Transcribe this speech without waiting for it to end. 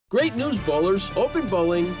Great news, bowlers. Open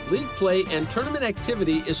bowling, league play, and tournament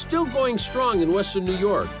activity is still going strong in Western New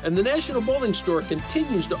York, and the National Bowling Store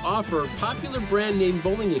continues to offer popular brand name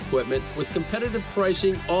bowling equipment with competitive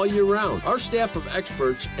pricing all year round. Our staff of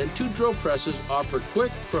experts and 2 drill presses offer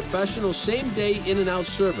quick, professional, same-day in-and-out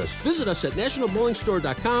service. Visit us at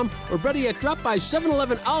nationalbowlingstore.com, or better yet, drop by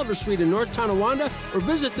 711 Oliver Street in North Tonawanda, or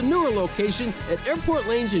visit the newer location at Airport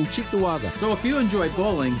Lanes in Cheektowaga. So if you enjoy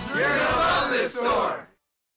bowling, you're going to love this store.